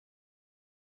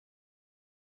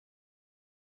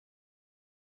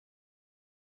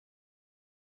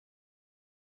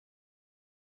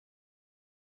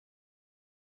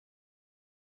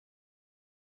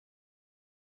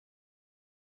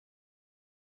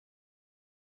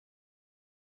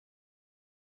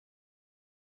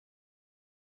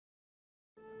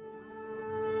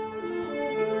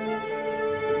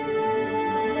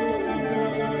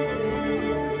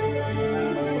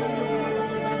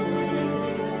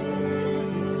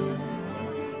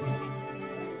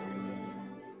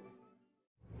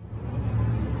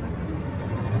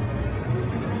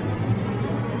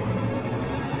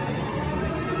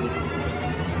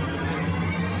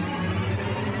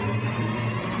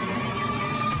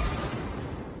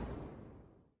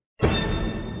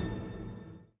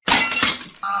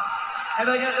And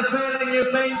I get the feeling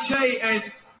you've been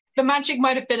cheated. The magic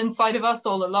might have been inside of us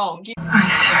all along. Are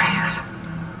you serious?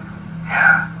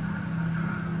 Yeah.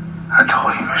 I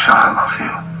told you, Michelle, I love you.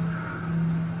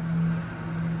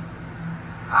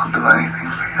 I'll do anything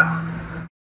for you.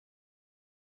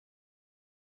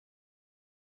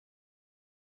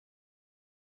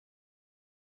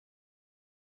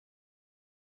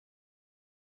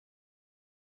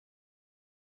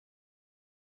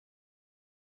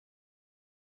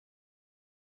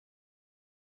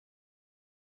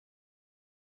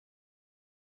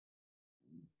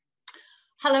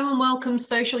 Hello and welcome,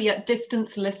 social yet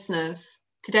distant listeners.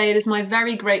 Today it is my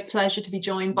very great pleasure to be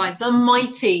joined by the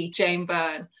mighty Jane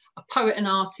Byrne, a poet and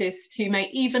artist who may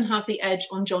even have the edge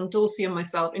on John Dorsey and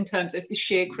myself in terms of the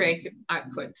sheer creative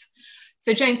output.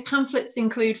 So Jane's pamphlets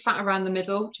include Fat Around the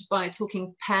Middle, which is by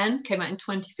Talking Pen, came out in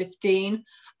 2015,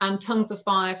 and Tongues of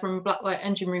Fire from Blacklight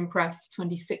Engine Room Press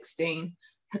 2016.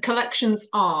 Her collections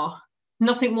are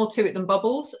Nothing More to It Than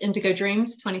Bubbles, Indigo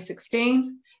Dreams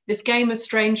 2016, This Game of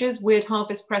Strangers, Weird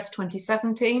Harvest Press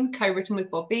 2017, co-written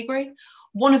with Bob Beagrie.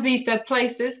 One of These Dead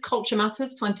Places, Culture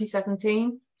Matters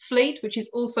 2017. Fleet, which is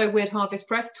also Weird Harvest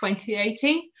Press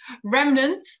 2018.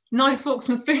 Remnant, Knives, Forks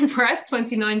and Spoon Press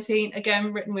 2019,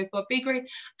 again written with Bob Beagrie.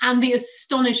 And the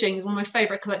astonishing, is one of my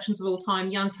favourite collections of all time,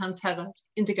 Yantan Tether,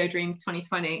 Indigo Dreams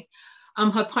 2020.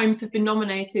 Her poems have been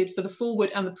nominated for the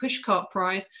Forward and the Pushcart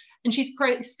Prize, and she's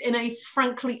praised in a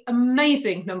frankly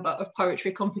amazing number of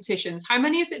poetry competitions. How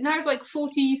many is it now? Like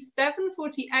 47,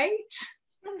 48?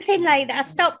 Something like that. I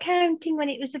stopped counting when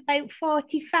it was about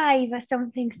 45 or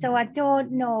something, so I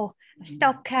don't know. I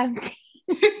stopped counting.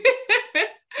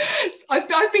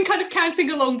 I've been kind of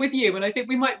counting along with you, and I think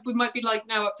we might be like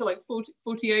now up to like 40,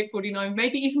 48, 49,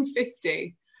 maybe even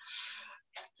 50.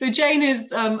 So Jane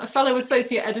is a fellow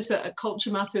associate editor at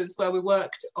Culture Matters, where we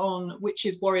worked on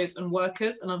Witches, Warriors and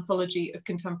Workers, an anthology of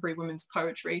contemporary women's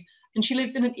poetry. And she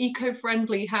lives in an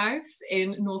eco-friendly house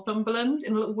in Northumberland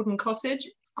in a little wooden cottage.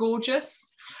 It's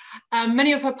gorgeous.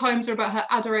 Many of her poems are about her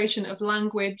adoration of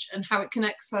language and how it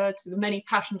connects her to the many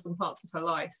passions and parts of her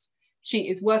life. She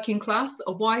is working class,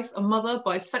 a wife, a mother,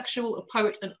 bisexual, a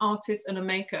poet, an artist, and a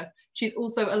maker. She's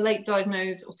also a late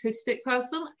diagnosed autistic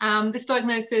person. This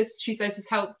diagnosis, she says, has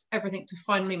helped everything to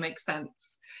finally make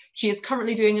sense. She is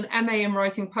currently doing an MA in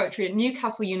writing poetry at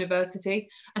Newcastle University,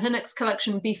 and her next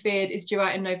collection, Be Feared, is due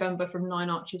out in November from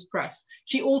Nine Arches Press.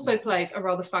 She also plays a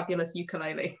rather fabulous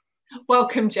ukulele.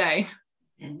 Welcome, Jane.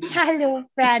 Hello,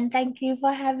 Fran. Thank you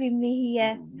for having me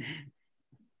here.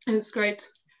 It's great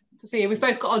to see you. We've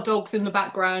both got our dogs in the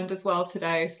background as well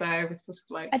today, so we're sort of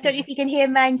like... I don't know if you can hear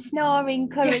mine snoring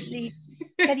currently.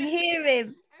 Can you hear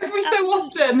him? Every so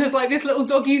often there's like this little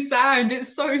doggy sound.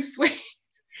 It's so sweet.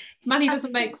 Manny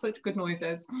doesn't make such good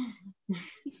noises.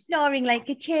 He's snoring like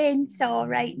a chainsaw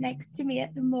right next to me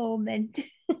at the moment.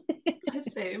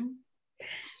 Bless him.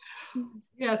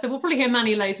 Yeah, so we'll probably hear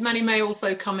Manny later. Manny may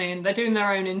also come in. They're doing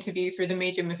their own interview through the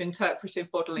medium of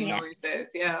interpretive bodily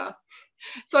noises. Yeah.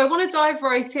 So I want to dive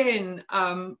right in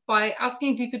by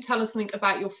asking if you could tell us something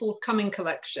about your forthcoming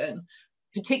collection,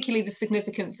 particularly the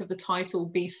significance of the title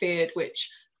Be Feared,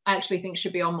 which I actually think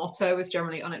should be our motto as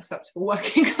generally unacceptable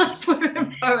working class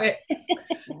women poets.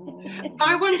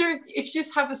 I wonder if you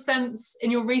just have a sense in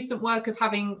your recent work of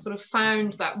having sort of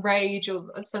found that rage or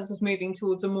a sense of moving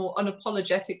towards a more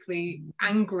unapologetically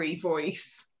angry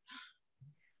voice.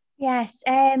 Yes.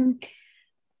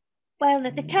 Well,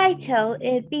 the title,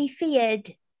 Be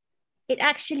Feared, it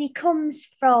actually comes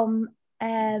from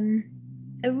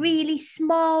a really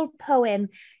small poem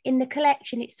in the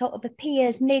collection. It sort of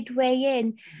appears midway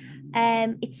in.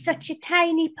 It's such a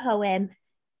tiny poem,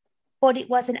 but it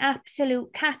was an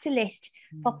absolute catalyst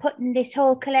for putting this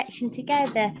whole collection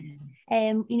together.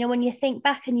 You know, when you think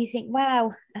back and you think,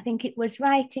 wow, I think it was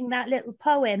writing that little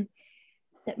poem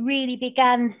that really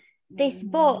began this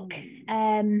book.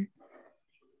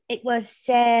 It was,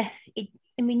 I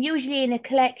mean, usually in a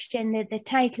collection, the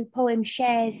title poem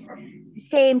shares the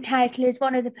same title as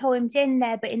one of the poems in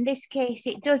there, but in this case,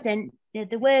 it doesn't.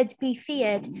 The words Be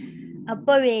Feared are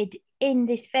buried in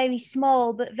this very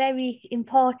small but very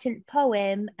important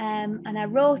poem, and I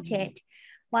wrote it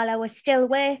while I was still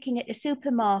working at the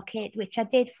supermarket, which I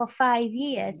did for 5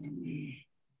 years.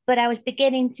 But I was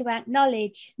beginning to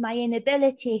acknowledge my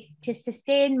inability to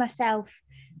sustain myself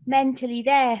mentally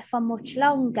there for much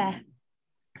longer.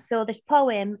 So this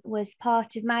poem was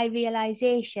part of my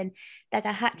realization that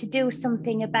I had to do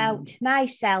something about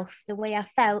myself, the way I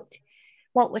felt,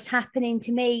 what was happening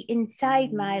to me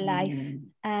inside my life.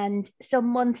 And some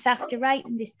months after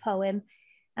writing this poem,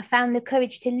 I found the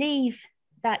courage to leave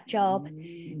that job,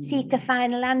 seek a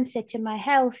final answer to my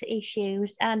health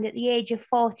issues, and at the age of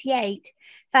 48,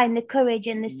 find the courage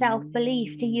and the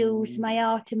self-belief to use my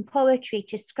art and poetry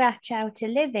to scratch out a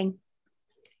living.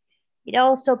 It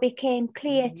also became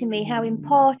clear to me how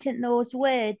important those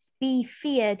words, "be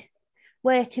feared,"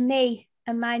 were to me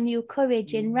and my new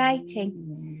courage in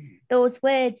writing. Those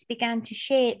words began to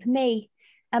shape me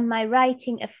and my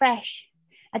writing afresh.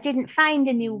 I didn't find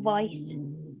a new voice.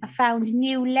 I found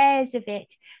new layers of it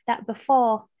that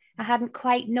before I hadn't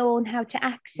quite known how to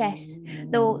access,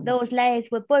 though those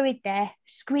layers were buried there,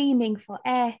 screaming for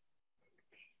air.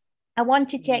 I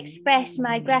wanted to express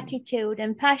my gratitude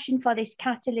and passion for this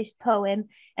Catalyst poem,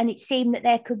 and it seemed that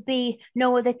there could be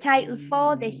no other title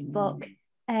for this book.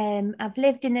 I've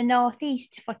lived in the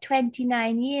Northeast for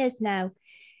 29 years now,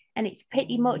 and it's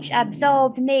pretty much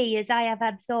absorbed me as I have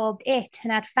absorbed it,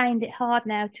 and I'd find it hard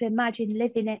now to imagine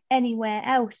living it anywhere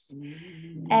else.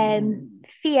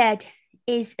 Feared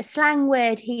is a slang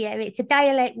word here, it's a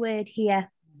dialect word here.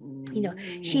 You know,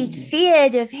 she's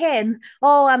feared of him.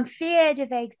 Oh, I'm feared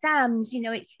of exams. You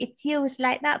know, it's used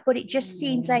like that, but it just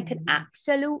seems like an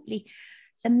absolutely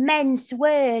immense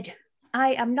word.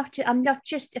 I'm not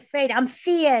just afraid. I'm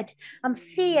feared. I'm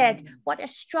feared. What a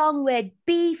strong word.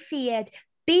 Be feared.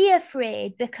 Be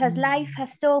afraid, because life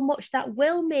has so much that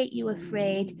will make you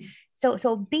afraid.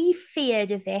 So be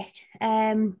feared of it.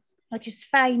 I just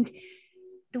find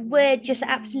the word just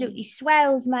absolutely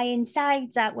swells my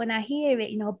insides out when I hear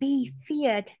it, you know, be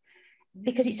feared,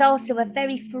 because it's also a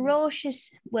very ferocious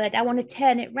word. I want to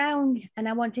turn it round and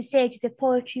I want to say to the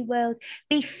poetry world,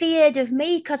 be feared of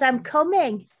me, because I'm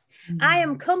coming. I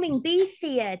am coming, be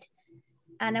feared.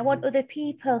 And I want other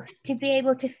people to be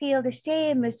able to feel the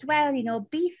same as well, you know,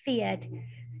 be feared.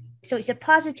 So it's a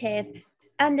positive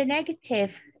and a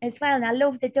negative as well. And I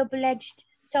love the double-edged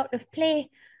sort of play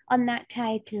on that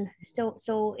title.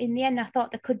 So in the end, I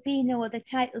thought there could be no other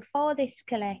title for this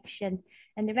collection,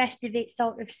 and the rest of it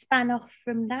sort of span off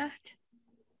from that.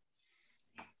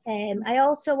 I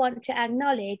also want to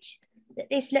acknowledge that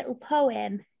this little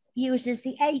poem uses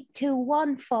the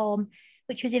 821 form,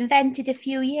 which was invented a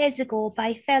few years ago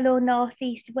by fellow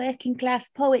Northeast working class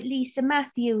poet Lisa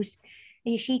Matthews.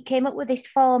 She came up with this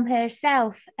form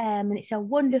herself, and it's a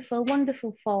wonderful,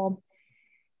 wonderful form.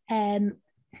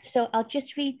 So I'll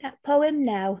just read that poem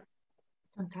now.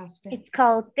 Fantastic. It's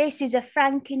called This is a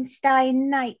Frankenstein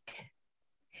Night.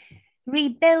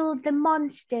 Rebuild the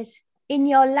monsters in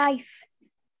your life.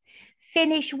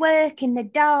 Finish work in the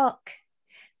dark.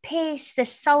 Pace the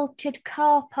salted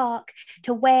car park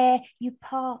to where you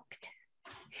parked.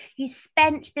 You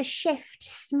spent the shift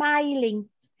smiling,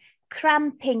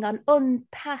 cramping on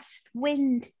unpassed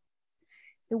wind.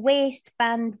 The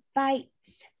waistband bites.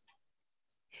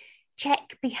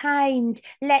 Check behind,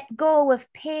 let go of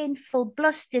painful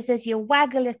blusters as you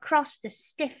waggle across the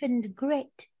stiffened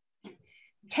grit.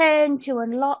 Turn to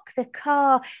unlock the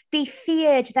car, be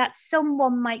feared that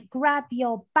someone might grab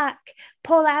your back,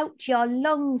 pull out your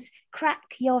lungs,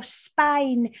 crack your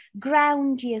spine,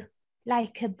 ground you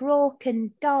like a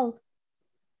broken doll.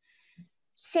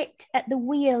 Sit at the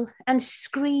wheel and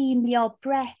scream your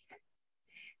breath.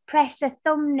 Press a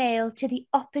thumbnail to the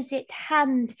opposite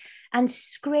hand and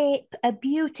scrape a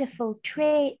beautiful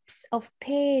trace of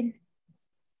pain.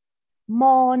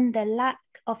 Mourn the lack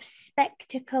of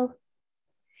spectacle.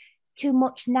 Too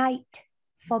much night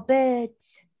for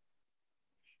birds.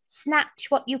 Snatch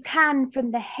what you can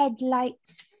from the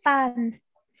headlights fan.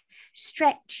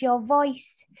 Stretch your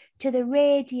voice to the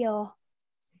radio.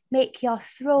 Make your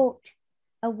throat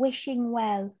a wishing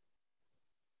well.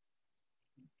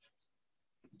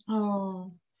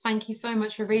 Oh, thank you so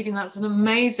much for reading that. It's an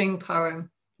amazing poem.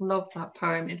 Love that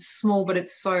poem. It's small, but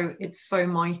it's so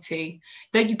mighty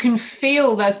that you can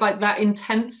feel there's like that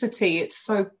intensity. It's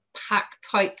so packed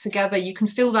tight together. You can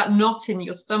feel that knot in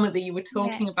your stomach that you were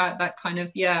talking about, that kind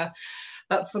of,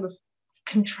 that sort of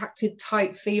contracted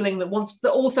tight feeling that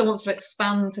also wants to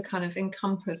expand to kind of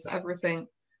encompass everything.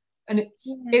 And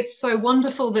it's so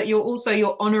wonderful that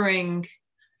you're honoring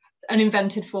an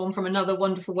invented form from another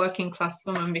wonderful working class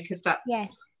woman, because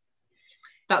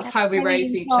that's how we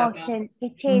raise each other.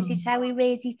 It is. It's how we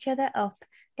raise each other up.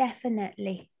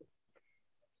 Definitely.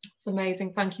 It's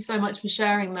amazing. Thank you so much for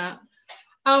sharing that.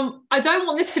 I don't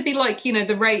want this to be like,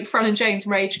 the Fran and James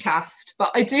Rage cast,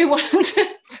 but I do want to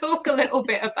talk a little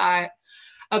bit about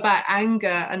anger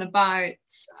and about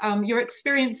your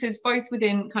experiences both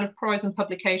within kind of prose and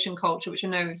publication culture, which I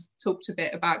know is talked a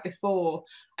bit about before,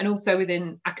 and also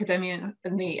within academia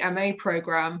and the MA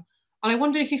programme. And I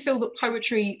wonder if you feel that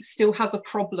poetry still has a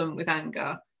problem with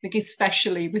anger, like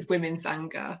especially with women's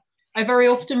anger. I very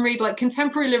often read like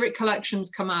contemporary lyric collections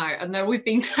come out and they're always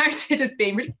being touted as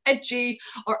being really edgy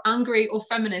or angry or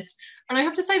feminist. And I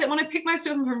have to say that when I pick most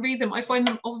of them and read them, I find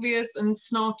them obvious and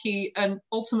snarky and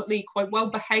ultimately quite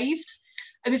well behaved.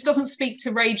 And this doesn't speak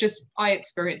to rage as I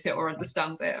experience it or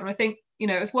understand it. And I think, you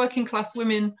know, as working class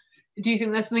women, do you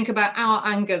think there's something about our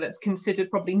anger that's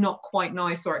considered probably not quite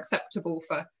nice or acceptable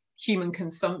for human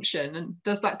consumption? And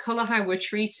does that colour how we're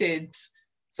treated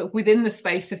sort of within the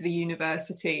space of the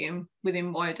university and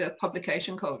within wider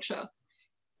publication culture?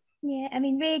 Yeah, I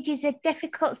mean, rage is a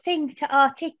difficult thing to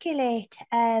articulate.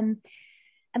 I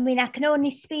mean, I can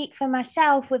only speak for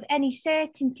myself with any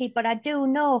certainty, but I do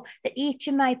know that each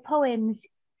of my poems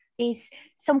is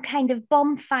some kind of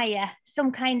bonfire,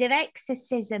 some kind of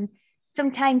exorcism,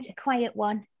 sometimes a quiet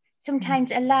one,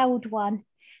 sometimes a loud one,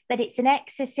 but it's an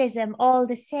exorcism all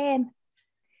the same.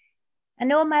 I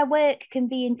know my work can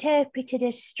be interpreted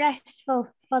as stressful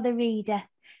for the reader,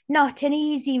 not an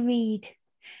easy read.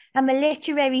 I'm a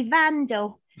literary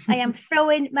vandal. I am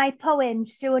throwing my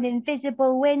poems through an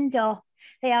invisible window.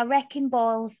 They are wrecking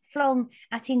balls flung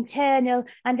at internal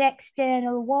and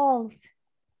external walls.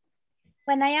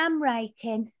 When I am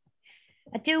writing,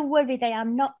 I do worry that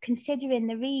I'm not considering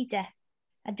the reader.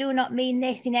 I do not mean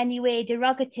this in any way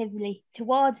derogatively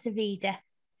towards the reader,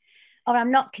 or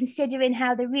I'm not considering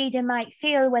how the reader might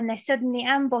feel when they're suddenly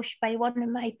ambushed by one of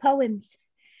my poems.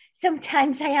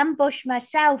 Sometimes I ambush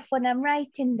myself when I'm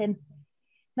writing them.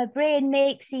 My brain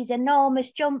makes these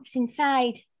enormous jumps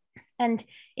inside, and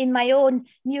in my own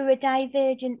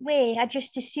neurodivergent way, I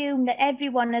just assume that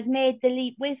everyone has made the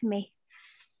leap with me.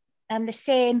 I'm the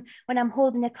same when I'm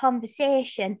holding a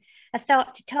conversation. I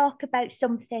start to talk about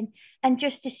something and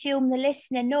just assume the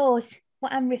listener knows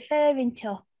what I'm referring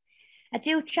to. I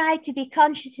do try to be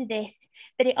conscious of this,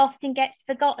 but it often gets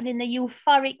forgotten in the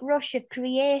euphoric rush of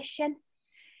creation.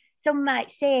 Some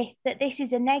might say that this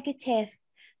is a negative,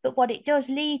 but what it does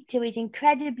lead to is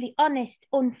incredibly honest,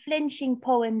 unflinching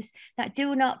poems that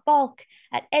do not balk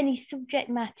at any subject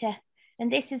matter.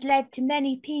 And this has led to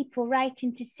many people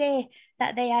writing to say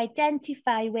that they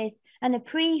identify with and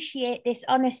appreciate this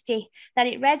honesty, that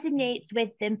it resonates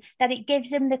with them, that it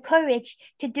gives them the courage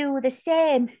to do the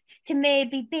same, to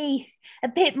maybe be a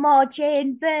bit more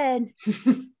Jane Byrne.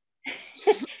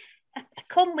 I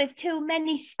come with too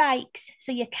many spikes,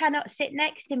 so you cannot sit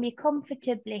next to me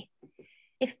comfortably.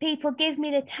 If people give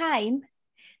me the time,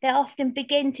 they often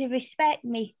begin to respect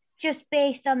me just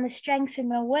based on the strength of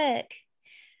my work.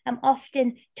 I'm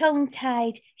often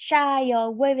tongue-tied, shy,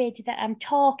 or worried that I'm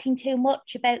talking too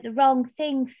much about the wrong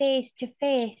thing face to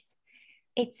face.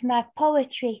 It's my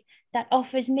poetry that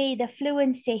offers me the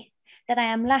fluency that I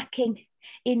am lacking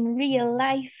in real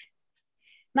life.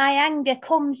 My anger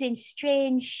comes in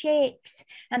strange shapes,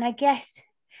 and I guess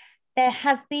there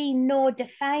has been no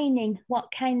defining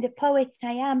what kind of poet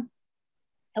I am.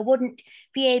 I wouldn't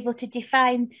be able to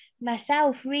define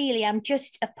myself, really. I'm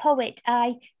just a poet.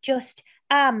 I just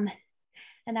am,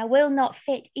 and I will not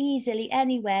fit easily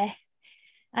anywhere.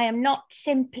 I am not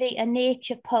simply a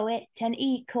nature poet, an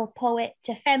eco poet,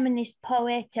 a feminist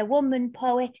poet, a woman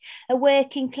poet, a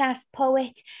working class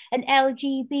poet, an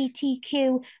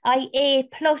LGBTQIA+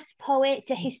 poet,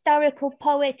 a historical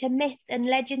poet, a myth and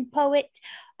legend poet,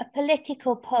 a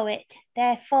political poet.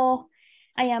 Therefore,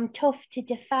 I am tough to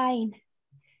define.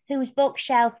 Whose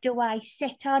bookshelf do I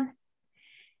sit on?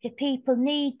 Do people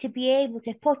need to be able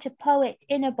to put a poet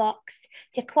in a box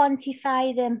to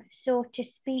quantify them, so to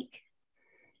speak?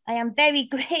 I am very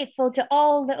grateful to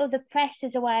all the other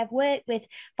presses who I have worked with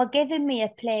for giving me a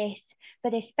place,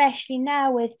 but especially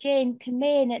now with Jane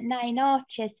Cummane at Nine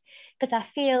Arches, because I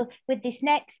feel with this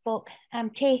next book, I'm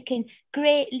taking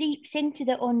great leaps into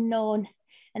the unknown,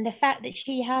 and the fact that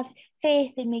she has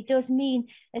faith in me does mean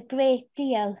a great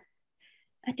deal.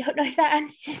 I don't know if that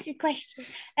answers the question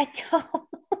at all.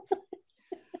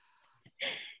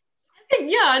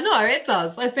 Yeah, no, it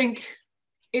does. I think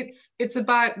it's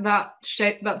about that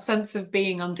shape, that sense of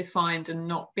being undefined and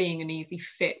not being an easy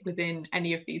fit within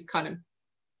any of these kind of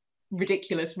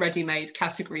ridiculous ready-made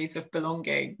categories of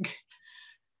belonging.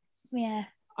 Yeah.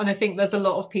 And I think there's a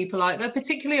lot of people out there,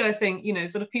 particularly, I think, you know,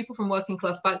 sort of people from working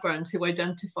class backgrounds who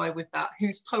identify with that,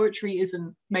 whose poetry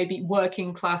isn't maybe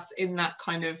working class in that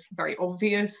kind of very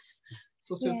obvious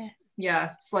sort of,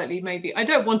 slightly maybe, I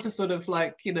don't want to sort of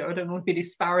like, you know, I don't want to be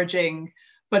disparaging,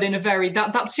 but in a very,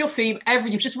 that's your theme,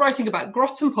 you're just writing about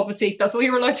grot and poverty, that's all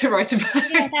you're allowed to write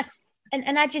about. Yeah,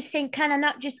 and I just think, can I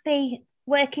not just be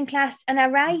working class and I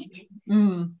write?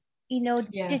 You know,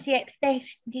 yes.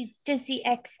 does the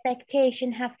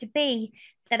expectation have to be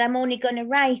that I'm only going to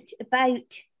write about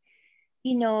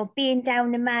you know, being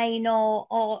down the mine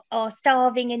or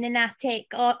starving in an attic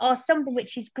or something,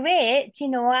 which is great. You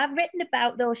know, I've written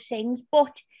about those things,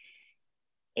 but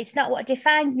it's not what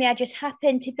defines me. I just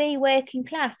happen to be working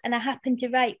class and I happen to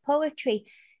write poetry.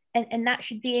 And that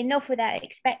should be enough without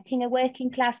expecting a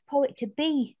working class poet to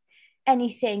be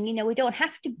anything. You know, we don't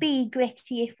have to be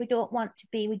gritty if we don't want to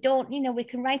be. We don't, you know, we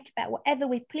can write about whatever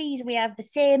we please. We have the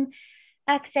same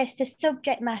access to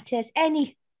subject matter as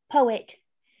any poet.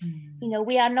 You know,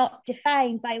 we are not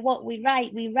defined by what we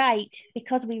write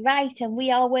because we write, and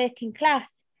we are working class,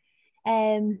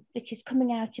 which is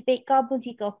coming out a bit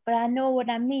gobbledygook, but I know what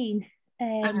I mean.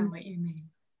 I know what you mean.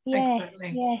 Yeah,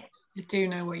 Exactly. yeah. I do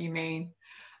know what you mean.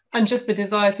 And just the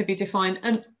desire to be defined,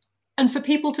 and for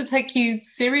people to take you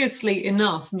seriously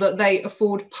enough that they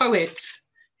afford poets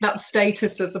that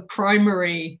status as a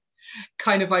primary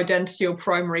kind of identity or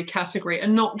primary category,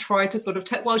 and not try to sort of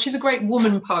well, she's a great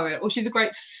woman poet, or she's a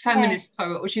great feminist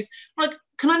poet, or she's like,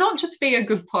 can I not just be a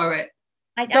good poet?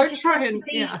 I just want to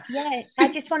be,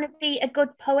 I just want to be a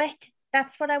good poet.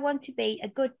 That's what I want to be, a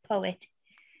good poet.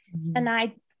 And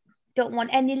I don't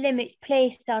want any limits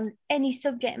placed on any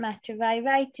subject matter I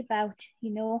write about,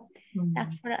 you know.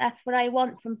 That's what I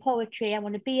want from poetry. I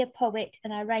want to be a poet,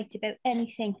 and I write about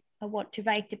anything I want to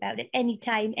write about at any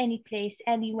time, any place,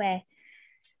 anywhere.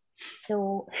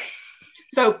 So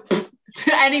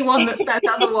to anyone that says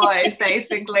otherwise,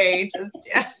 basically, just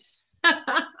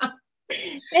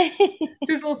This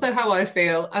is also how I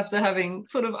feel after having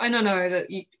sort of, I don't know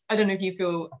if you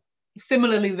feel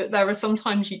similarly, that there are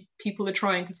sometimes people are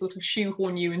trying to sort of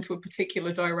shoehorn you into a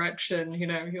particular direction. You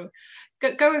know, you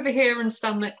go over here and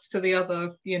stand next to the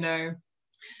other, you know,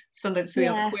 stand next to the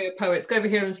other queer poets, go over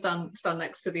here and stand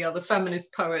next to the other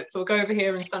feminist poets, or go over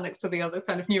here and stand next to the other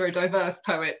kind of neurodiverse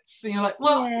poets. And you're like,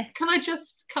 well, can I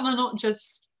not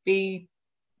just be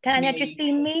Can I just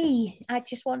be me? I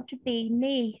just want to be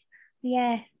me.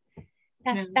 Yeah.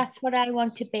 That's what I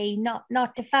want to be,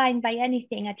 not defined by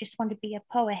anything. I just want to be a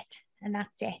poet, and that's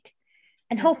it.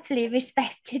 And hopefully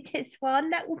respected as one.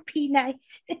 That would be nice.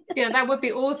 Yeah, that would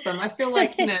be awesome. I feel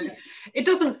like, you know, it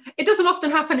doesn't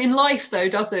often happen in life though,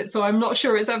 does it? So I'm not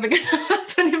sure it's ever going to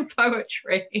happen in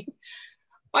poetry.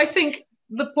 I think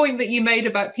the point that you made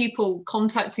about people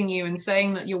contacting you and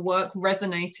saying that your work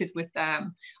resonated with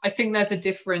them, I think there's a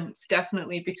difference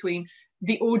definitely between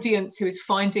the audience who is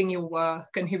finding your work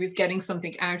and who is getting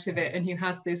something out of it, and who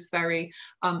has this very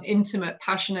intimate,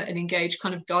 passionate and engaged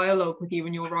kind of dialogue with you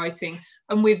and your writing,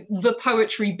 and with the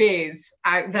poetry biz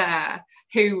out there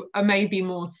who are maybe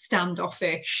more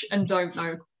standoffish and don't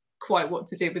know quite what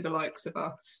to do with the likes of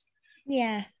us.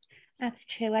 Yeah, that's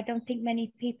true. I don't think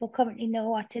many people currently know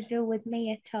what to do with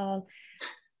me at all.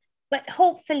 But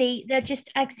hopefully they'll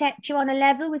just accept you on a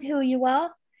level with who you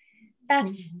are.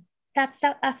 That's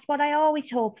what I always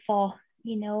hope for,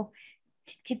 you know,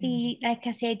 to be, like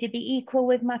I said, to be equal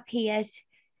with my peers,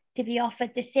 to be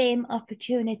offered the same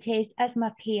opportunities as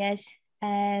my peers,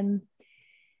 and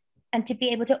to be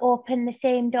able to open the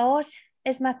same doors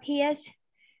as my peers.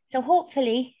 So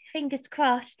hopefully, fingers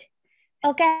crossed,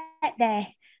 I'll get there.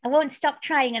 I won't stop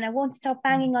trying, and I won't stop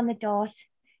banging on the doors.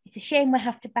 It's a shame we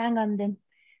have to bang on them,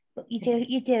 but you do.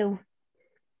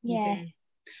 Yeah. You do.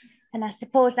 And I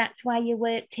suppose that's why your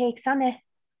work takes on a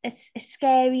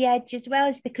scary edge as well,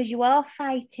 is because you are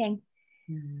fighting.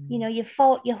 You know, you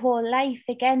fought your whole life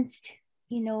against,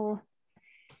 the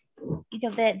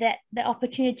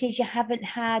opportunities you haven't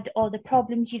had, or the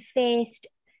problems you faced,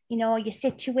 you know, your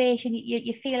situation.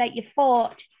 You feel like you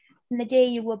fought from the day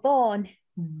you were born.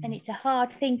 And it's a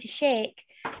hard thing to shake,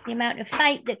 the amount of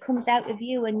fight that comes out of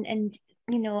you and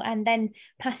you know, and then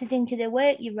passes into the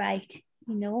work you write,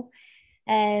 you know.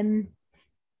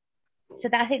 So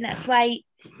I think that's why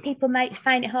people might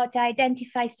find it hard to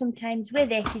identify sometimes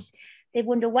with it, is they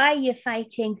wonder why you're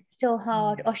fighting so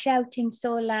hard or shouting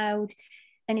so loud.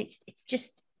 And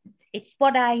it's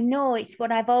what I know, it's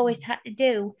what I've always had to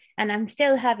do, and I'm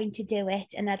still having to do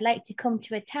it. And I'd like to come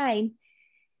to a time,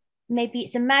 maybe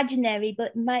it's imaginary,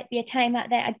 but it might be a time out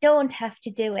there I don't have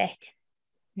to do it.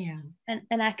 Yeah.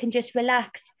 And I can just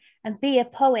relax and be a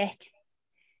poet.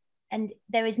 And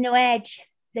there is no edge,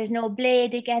 there's no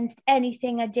blade against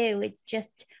anything I do. It's just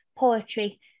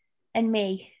poetry and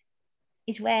me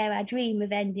is where I dream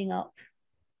of ending up.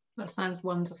 That sounds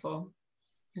wonderful.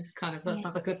 It's kind of, that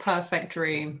sounds like a perfect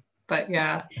dream. But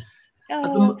yeah,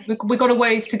 we got a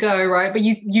ways to go, right? But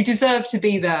you deserve to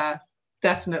be there,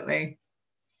 definitely.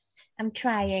 I'm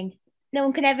trying. No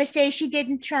one can ever say she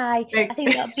didn't try. I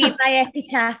think that'll be my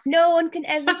epitaph. No one can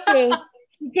ever say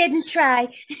You didn't try.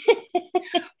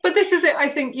 But this is it. I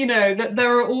think,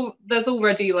 that there's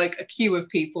already like a queue of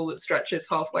people that stretches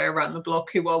halfway around the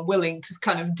block who are willing to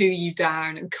kind of do you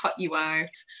down and cut you out.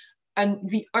 And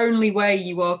the only way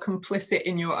you are complicit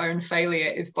in your own failure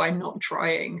is by not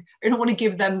trying. You don't want to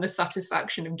give them the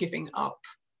satisfaction of giving up.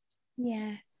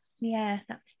 Yeah,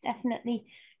 that's definitely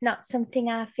not something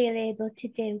I feel able to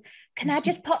do. Can I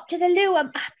just pop to the loo?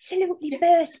 I'm absolutely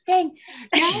bursting.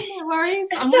 Yeah, no worries.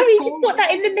 I'm sorry to put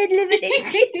that in the middle of an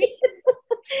interview.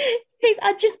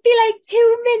 I'd just be like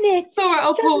 2 minutes. All right,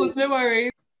 I'll pause, no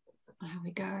worries. There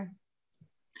we go.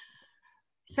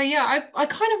 So yeah, I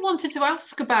kind of wanted to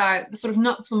ask about the sort of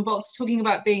nuts and bolts, talking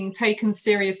about being taken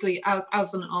seriously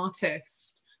as an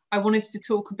artist. I wanted to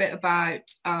talk a bit about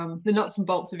the nuts and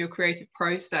bolts of your creative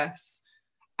process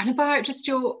and about just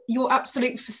your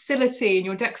absolute facility and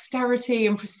your dexterity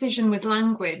and precision with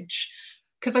language.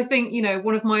 Because I think,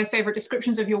 one of my favorite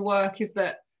descriptions of your work is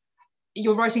that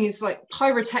your writing is like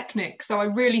pyrotechnic. So I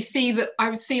really I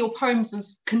would see your poems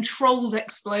as controlled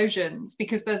explosions,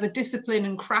 because there's a discipline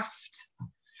and craft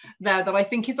there that I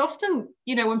think is often,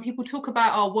 when people talk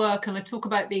about our work, and I talk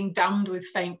about being damned with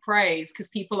faint praise, because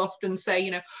people often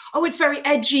say, oh, it's very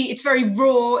edgy, it's very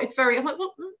raw, I'm like,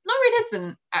 well, no, it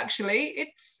isn't actually.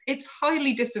 It's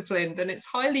highly disciplined, and it's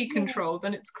highly controlled,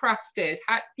 and it's crafted.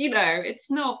 It's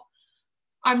not,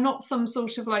 I'm not some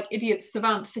sort of like idiot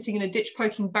savant sitting in a ditch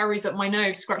poking berries at my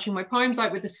nose, scratching my poems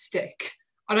out with a stick.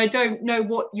 And I don't know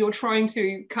what you're trying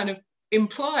to kind of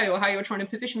imply or how you're trying to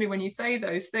position me when you say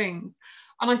those things.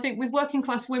 And I think with working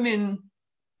class women,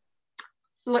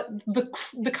 like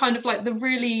the kind of like the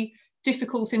really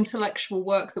difficult intellectual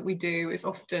work that we do is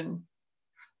often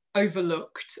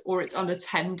overlooked, or it's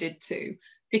unattended to,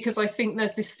 because I think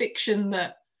there's this fiction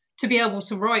that to be able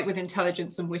to write with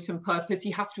intelligence and wit and purpose,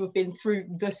 you have to have been through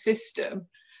the system.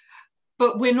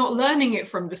 But we're not learning it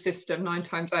from the system 9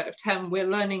 times out of 10. We're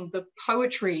learning the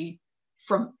poetry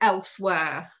from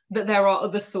elsewhere, that there are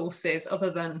other sources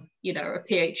other than, a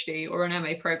PhD or an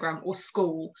MA program or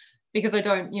school. Because I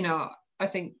don't, I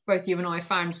think both you and I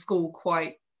found school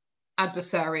quite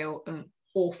adversarial and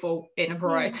awful in a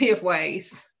variety of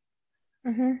ways.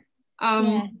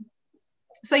 Mm-hmm.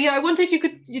 So I wonder if you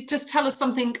could just tell us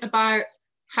something about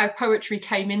how poetry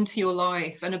came into your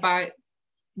life and about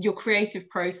your creative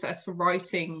process for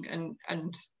writing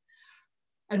and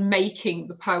making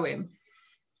the poem.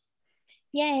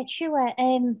 Yeah, sure.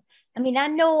 I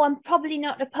know I'm probably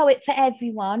not a poet for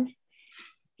everyone.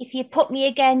 If you put me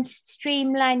against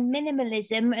streamlined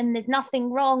minimalism, and there's nothing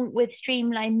wrong with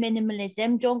streamlined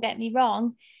minimalism, don't get me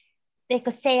wrong, they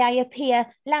could say I appear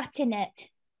Latinate,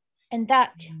 and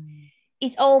that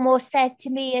is almost said to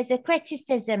me as a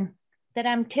criticism, that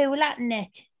I'm too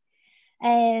Latinate.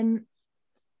 And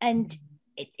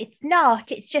it's not,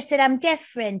 it's just that I'm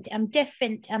different.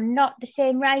 I'm not the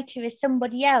same writer as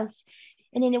somebody else.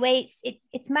 And in a way,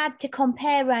 it's mad to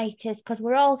compare writers, because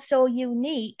we're all so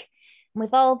unique, and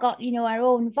we've all got, our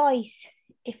own voice.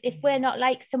 If we're not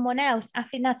like someone else, I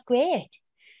think that's great.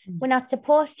 We're not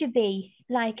supposed to be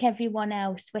like everyone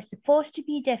else. We're supposed to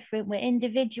be different. We're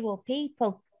individual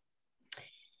people.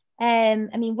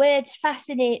 Words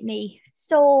fascinate me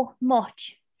so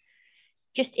much.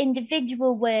 Just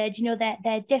individual words,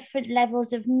 their different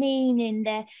levels of meaning,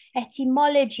 their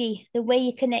etymology, the way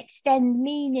you can extend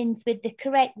meanings with the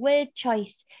correct word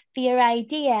choice for your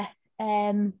idea.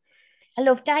 I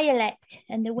love dialect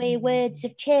and the way words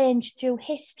have changed through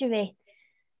history.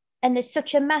 And there's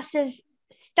such a massive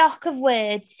stock of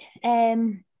words.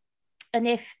 And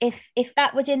if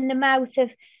that was in the mouth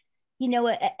of,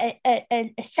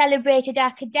 a celebrated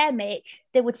academic,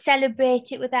 they would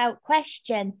celebrate it without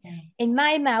question. In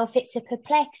my mouth, it's a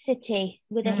perplexity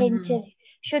with a hint of,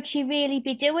 should she really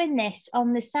be doing this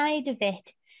on the side of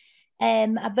it?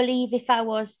 I believe if I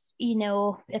was,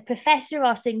 a professor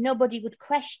or something, nobody would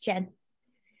question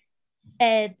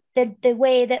the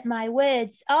way that my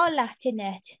words are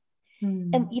Latinate.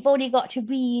 And you've only got to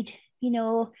read,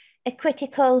 a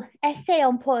critical essay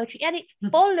on poetry, and it's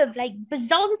full of like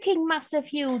bazonking massive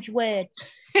huge words.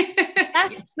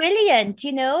 That's brilliant,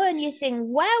 and you think,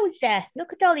 wowza,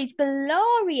 look at all these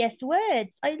glorious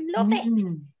words. I love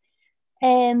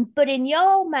it. But in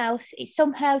your mouth, it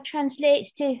somehow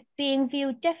translates to being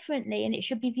viewed differently, and it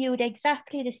should be viewed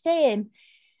exactly the same.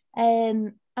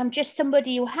 I'm just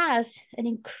somebody who has an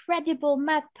incredible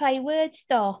magpie word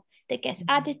store that gets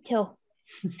added to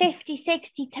 50,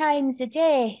 60 times a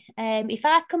day. If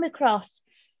I come across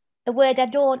a word I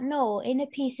don't know in a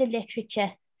piece of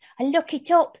literature, I look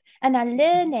it up and I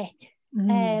learn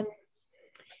it.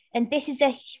 And this is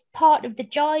a part of the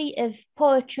joy of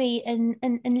poetry and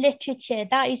literature.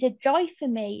 That is a joy for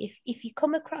me if you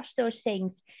come across those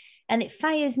things, and it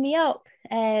fires me up.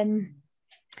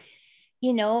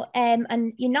 You know,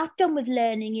 and you're not done with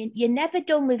learning. You're never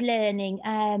done with learning.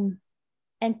 And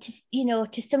to, you know,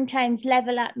 to sometimes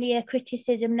level at me a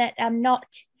criticism that I'm not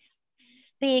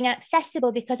being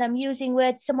accessible because I'm using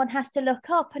words someone has to look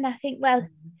up. And I think, well,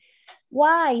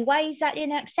 why is that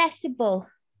inaccessible?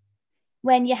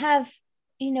 When you have,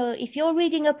 you know, if you're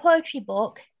reading a poetry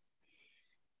book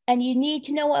and you need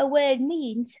to know what a word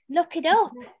means, look it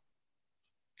up.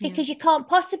 Because you can't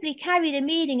possibly carry the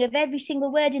meaning of every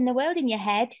single word in the world in your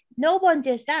head. No one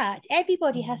does that.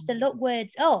 Everybody has to look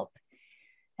words up.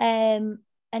 And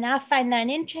I find that an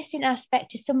interesting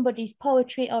aspect to somebody's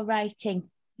poetry or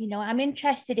writing. You know, I'm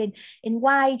interested in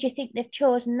why do you think they've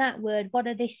chosen that word? What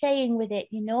are they saying with it,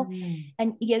 you know?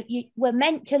 And you we're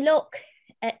meant to look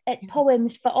at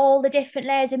poems for all the different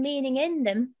layers of meaning in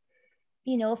them,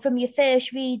 you know, from your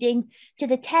first reading to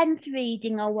the 10th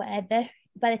reading or whatever.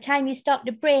 By the time you start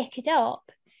to break it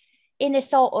up in a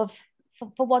sort of,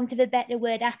 for want of a better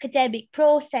word, academic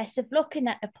process of looking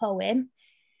at a poem,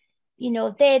 you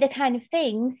know, they're the kind of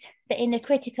things that in a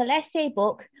critical essay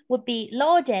book would be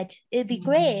lauded. It'd be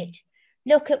great.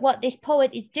 Look at what this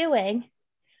poet is doing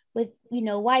with, you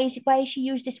know, why she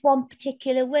used this one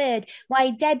particular word?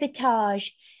 Why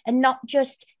debitage and not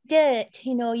just dirt?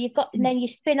 You know, you've got, and then you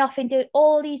spin off into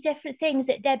all these different things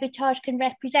that debitage can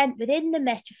represent within the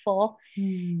metaphor,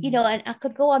 you know, and I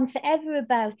could go on forever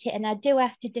about it. And I do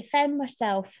have to defend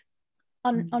myself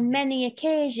on many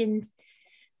occasions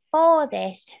for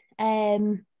this.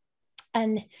 And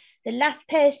the last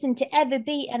person to ever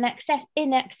be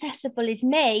inaccessible is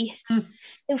me,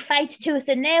 who fights tooth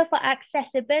and nail for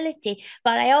accessibility.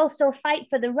 But I also fight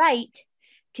for the right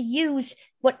to use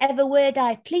whatever word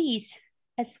I please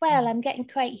as well. I'm getting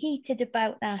quite heated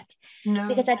about that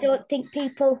because I don't think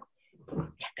people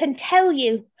can tell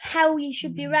you how you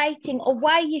should be writing or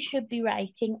why you should be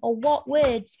writing or what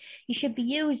words you should be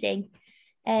using.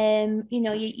 You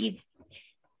know,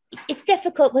 it's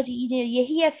difficult because, you know, you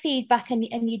hear feedback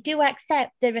and you do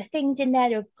accept there are things in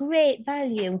there of great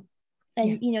value,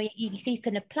 and you know, you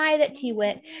can apply that to your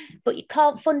work, but you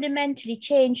can't fundamentally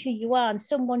change who you are, and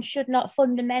someone should not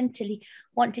fundamentally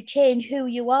want to change who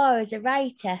you are as a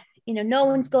writer. You know, no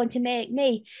one's going to make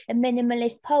me a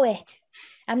minimalist poet.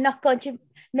 I'm not going to.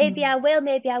 Maybe I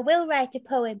will write a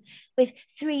poem with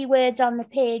 3 words on the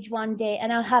page one day,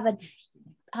 and I'll have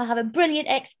a brilliant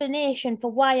explanation for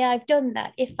why I've done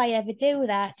that, if I ever do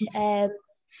that,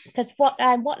 because what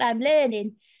I'm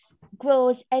learning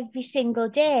grows every single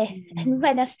day. And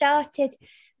when I started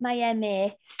my MA,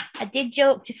 I did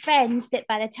joke to friends that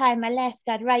by the time I left,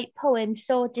 I'd write poems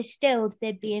so distilled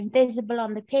they'd be invisible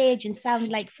on the page and sound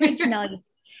like fridge noise.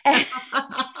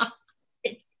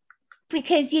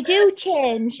 Because you do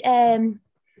change.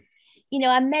 You know,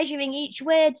 I'm measuring each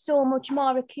word so much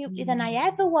more acutely than I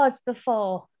ever was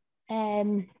before.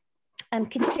 I'm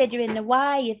considering the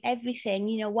why of everything,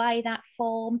 you know, why that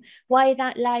form, why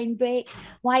that line break,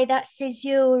 why that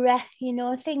caesura, you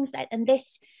know, things like, and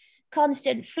this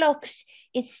constant flux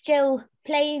is still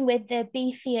playing with the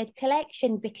Beefeard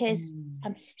collection because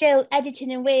I'm still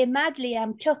editing away madly.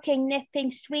 I'm tucking,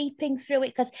 nipping, sweeping through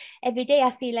it because every day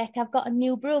I feel like I've got a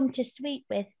new broom to sweep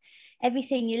with.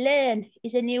 Everything you learn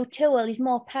is a new tool, is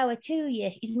more power to you,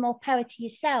 is more power to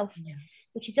yourself,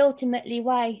 which is ultimately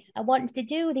why I wanted to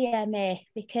do the MA,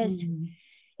 because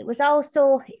it was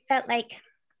also, it felt like,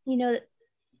 you know,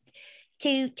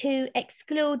 to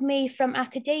exclude me from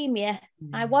academia.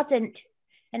 I wasn't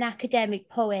an academic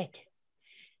poet.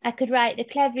 I could write the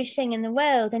cleverest thing in the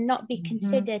world and not be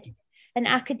considered an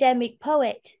academic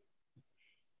poet.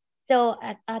 So,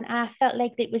 and I felt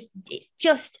like it's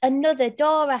just another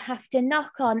door I have to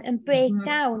knock on and break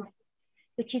down,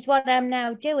 which is what I'm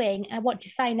now doing. I want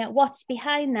to find out what's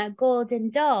behind that golden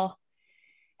door.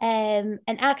 And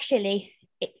actually,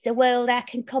 it's a world I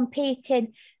can compete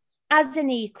in as an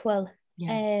equal,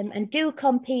 and do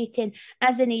compete in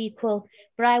as an equal.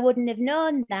 But I wouldn't have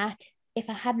known that if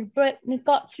I hadn't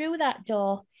got through that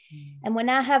door. And when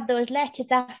I have those letters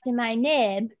after my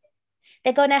name,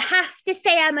 they're going to have to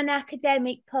say I'm an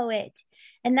academic poet.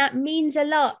 And that means a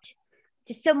lot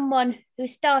to someone who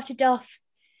started off,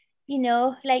 you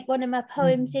know, like one of my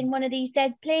poems in one of these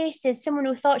dead places, someone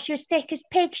who thought she was thick as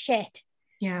pig shit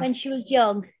when she was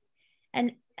young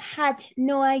and had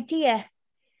no idea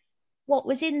what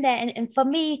was in there. And for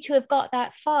me to have got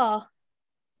that far,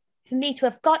 for me to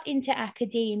have got into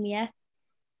academia,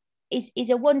 is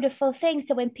a wonderful thing.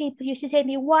 So when people used to say to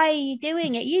me, why are you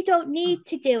doing it? You don't need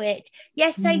to do it.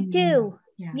 Yes, I do.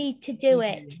 need to do we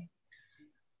it. do.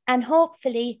 And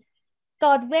hopefully,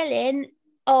 God willing,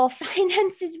 or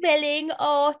finances willing,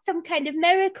 or some kind of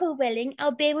miracle willing,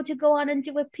 I'll be able to go on and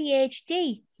do a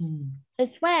PhD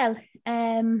as well.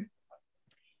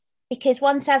 Because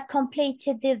once I've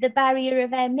completed the barrier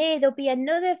of MA, there'll be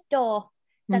another door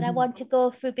that I want to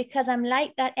go through, because I'm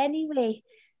like that anyway.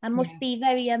 I must be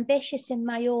very ambitious in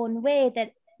my own way,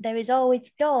 that there is always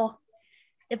a door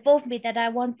above me that I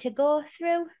want to go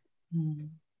through.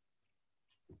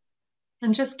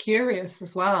 And just curious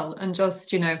as well, and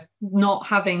just, you know, not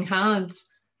having had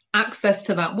access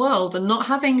to that world and not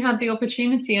having had the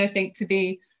opportunity, I think, to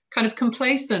be kind of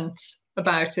complacent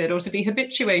about it or to be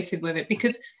habituated with it,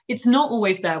 because it's not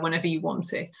always there whenever you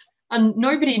want it. And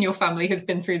nobody in your family has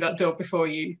been through that door before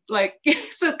you. Like,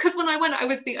 so, because when I went, I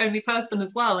was the only person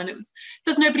as well. And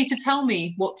there's nobody to tell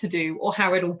me what to do or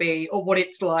how it'll be or what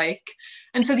it's like.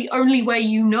 And so the only way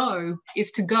you know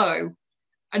is to go.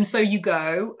 And so you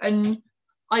go. And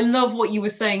I love what you were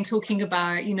saying, talking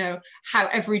about, you know, how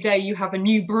every day you have a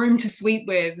new broom to sweep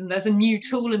with and there's a new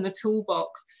tool in the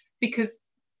toolbox, because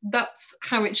that's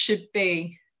how it should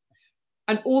be.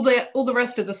 And all the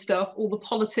rest of the stuff, all the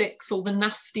politics, all the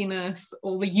nastiness,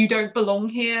 all the you don't belong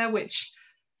here, which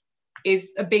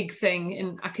is a big thing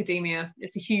in academia.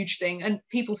 It's a huge thing. And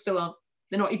people still aren't,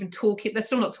 they're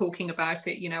still not talking about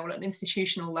it, you know, at an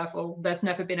institutional level. There's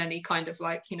never been any kind of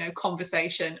like, you know,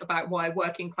 conversation about why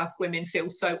working class women feel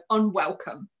so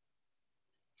unwelcome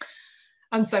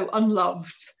and so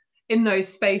unloved in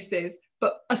those spaces.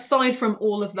 But aside from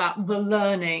all of that, the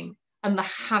learning and the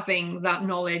having that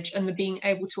knowledge and the being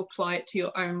able to apply it to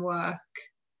your own work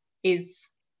is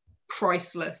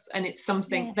priceless. And it's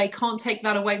something they can't take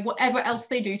that away. Whatever else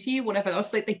they do to you, whatever else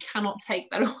they cannot take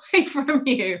that away from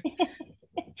you.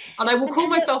 And I will call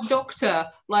myself doctor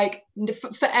like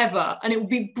forever, and it will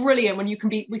be brilliant when we can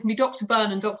be Dr.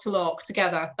 Byrne and Dr. Locke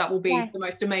together. That will be the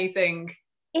most amazing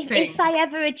thing. If I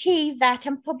ever achieve that,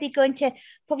 I'm probably going to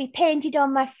paint it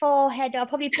on my forehead, or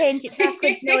probably paint it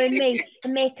backwards knowing me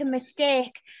and make a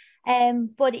mistake.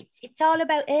 But it's all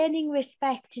about earning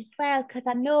respect as well, because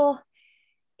I know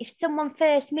if someone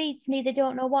first meets me, they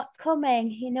don't know what's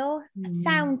coming, you know. I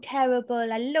sound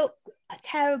terrible, I look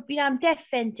terrible, you know, I'm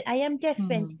different. I am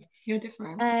different. You're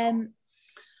different.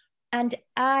 And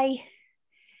I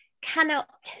cannot,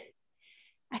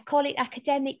 I call it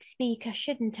academic speak, I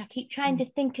shouldn't. I keep trying to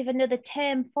think of another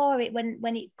term for it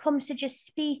when it comes to just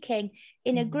speaking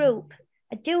in a group.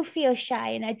 I do feel shy,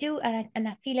 and I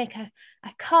feel like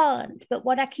I can't. But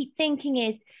what I keep thinking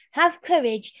is, have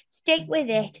courage, stick with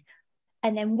it.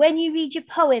 And then when you read your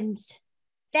poems,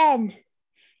 then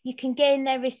you can gain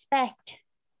their respect.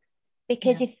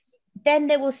 Because then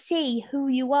they will see who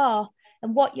you are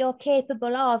and what you're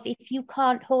capable of if you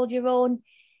can't hold your own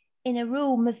in a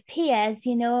room of peers,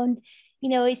 you know. And, you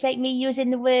know, it's like me using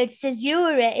the word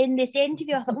caesura in this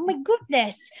interview. I thought, oh my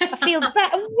goodness, I feel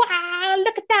bad. Wow,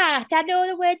 look at that. I know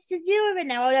the word caesura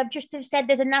now. I've just have said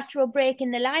there's a natural break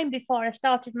in the line before I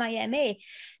started my MA.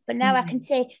 But now I can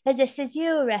say there's a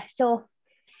caesura. So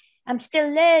I'm still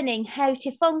learning how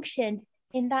to function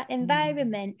in that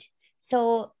environment.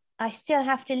 So I still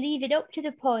have to leave it up to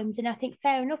the poems. And I think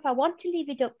fair enough, I want to leave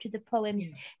it up to the poems,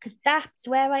 because that's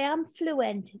where I am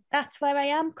fluent. That's where I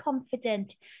am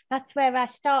confident. That's where I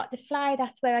start to fly.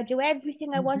 That's where I do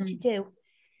everything I want to do.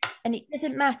 And it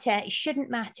doesn't matter, it shouldn't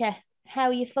matter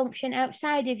how you function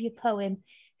outside of your poem.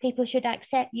 People should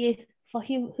accept you for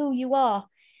who you are.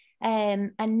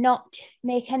 And not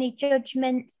make any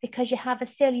judgments because you have a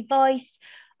silly voice,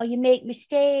 or you make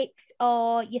mistakes,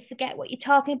 or you forget what you're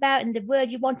talking about and the word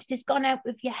you wanted has gone out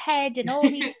of your head, and all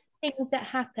these things that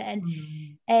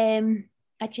happen.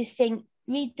 I just think,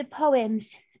 read the poems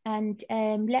and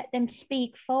let them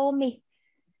speak for me.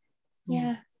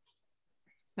 I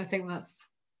think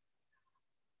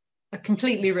I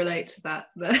completely relate to that.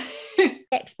 The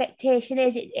expectation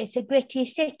is it's a gritty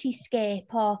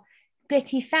cityscape, or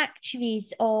gritty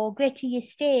factories, or gritty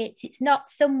estates. It's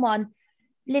not someone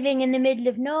living in the middle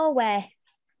of nowhere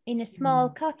in a small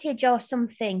cottage or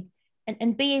something,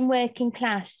 and being working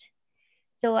class.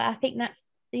 So I think that's,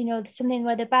 you know, something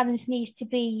where the balance needs to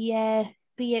be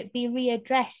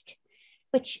readdressed,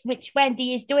 which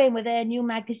Wendy is doing with her new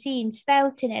magazine,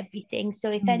 Spelt and everything.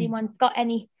 So if anyone's got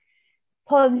any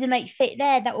poems that might fit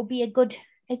there, that would be a good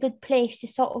place to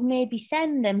sort of maybe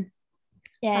send them.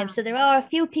 So there are a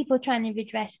few people trying to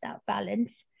redress that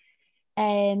balance.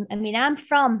 I mean, I'm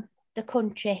from the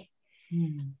country.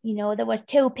 You know, there was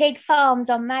 2 pig farms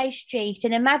on my street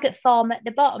and a maggot farm at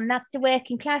the bottom. That's the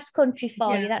working class country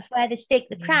for you. That's where they stick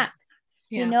the crap.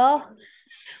 Yeah. You know,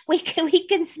 we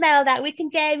can smell that. We can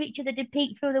dare each other to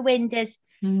peek through the windows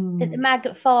at the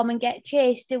maggot farm and get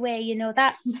chased away. You know,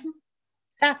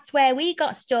 that's where we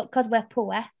got stuck because we're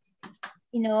poor.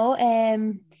 You know,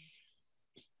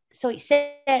 so it's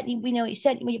certainly, you know,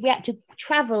 we had to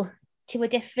travel to a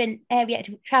different area. We had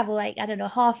to travel, like, I don't know,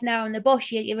 half an hour on the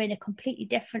bus. You're in a completely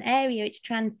different area. It's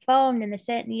transformed, and there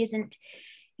certainly isn't,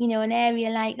 you know, an area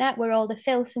like that where all the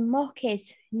filth and muck is.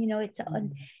 You know,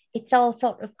 it's all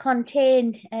sort of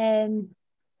contained. And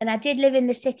I did live in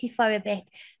the city for a bit,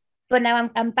 but now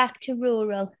I'm back to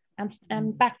rural.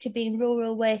 I'm back to being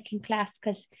rural working class,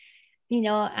 because, you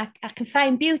know, I can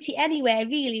find beauty anywhere,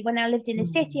 really. When I lived in the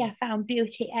city, I found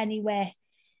beauty anywhere,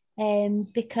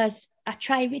 because I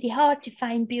try really hard to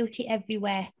find beauty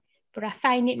everywhere, but I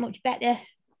find it much better,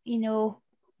 you know,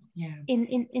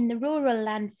 in the rural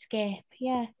landscape.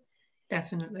 Yeah,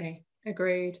 definitely.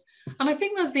 Agreed. And I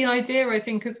think there's the idea, I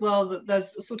think, as well, that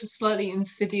there's a sort of slightly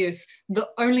insidious that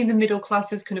only the middle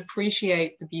classes can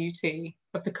appreciate the beauty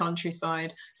of the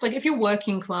countryside. It's like, if you're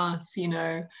working class, you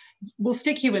know, we'll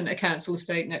stick you in a council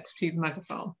estate next to the maggot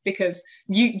farm, because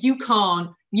you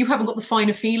haven't got the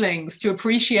finer feelings to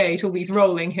appreciate all these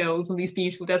rolling hills and these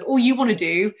beautiful deserts. All you want to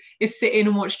do is sit in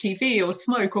and watch TV or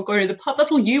smoke or go to the pub.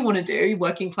 That's all you want to do, you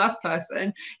working class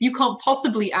person. You can't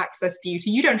possibly access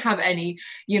beauty. You don't have any,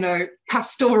 you know,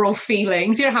 pastoral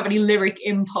feelings. You don't have any lyric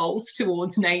impulse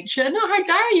towards nature. No, how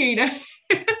dare you, you know?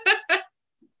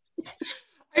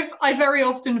 I very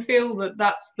often feel that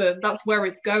that's where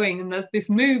it's going, and there's this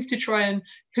move to try and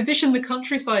position the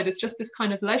countryside as just this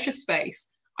kind of leisure space.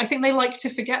 I think they like to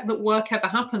forget that work ever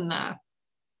happened there.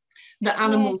 The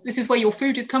animals, this is where your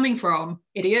food is coming from,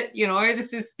 idiot. You know,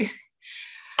 this is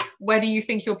where do you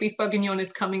think your beef bourguignon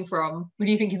is coming from? Where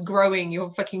do you think is growing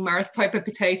your fucking Maris Piper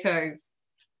potatoes?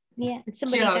 Yeah, and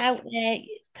somebody's out there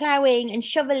ploughing and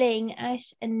shoveling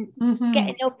us and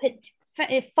getting up at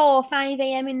 4 or 5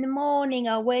 a.m. in the morning,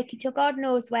 or working till God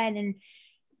knows when, and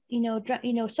you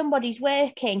know somebody's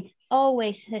working.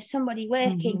 Always there's somebody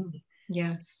working.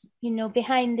 Yes, you know,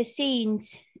 behind the scenes,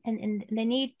 and they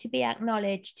need to be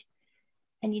acknowledged,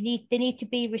 and they need to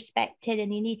be respected,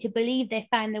 and you need to believe they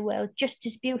find the world just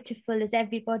as beautiful as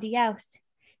everybody else.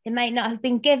 They might not have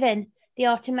been given the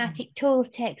automatic tools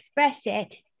to express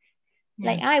it,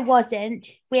 like I wasn't.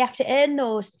 We have to earn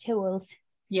those tools.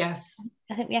 Yes,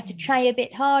 I think we have to try a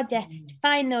bit harder to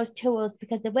find those tools,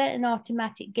 because they weren't an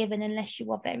automatic given unless you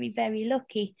were very, very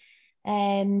lucky.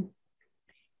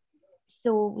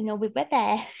 So, you know, we're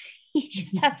there. You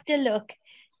just have to look,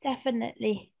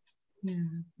 definitely. Yeah,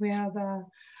 we are there.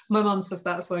 My mum says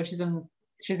that as well. She's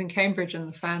in Cambridge on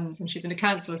the Fens, and she's in a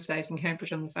council estate in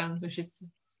Cambridge on the Fens, and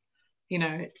it's you know,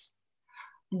 it's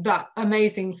that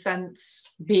amazing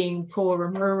sense, being poor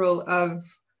and rural,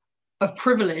 of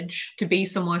privilege to be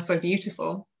somewhere so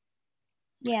beautiful.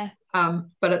 Yeah.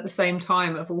 But at the same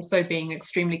time of also being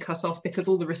extremely cut off, because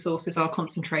all the resources are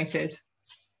concentrated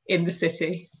in the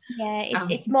city. Yeah,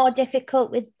 it's more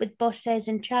difficult with buses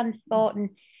and transport,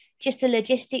 and just the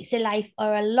logistics of life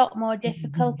are a lot more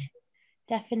difficult.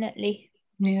 Definitely.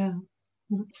 Yeah,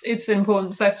 it's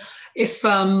important. So if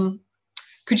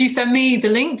could you send me the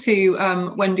link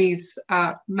to Wendy's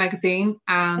magazine,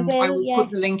 and I will put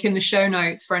the link in the show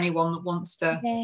notes for anyone that wants to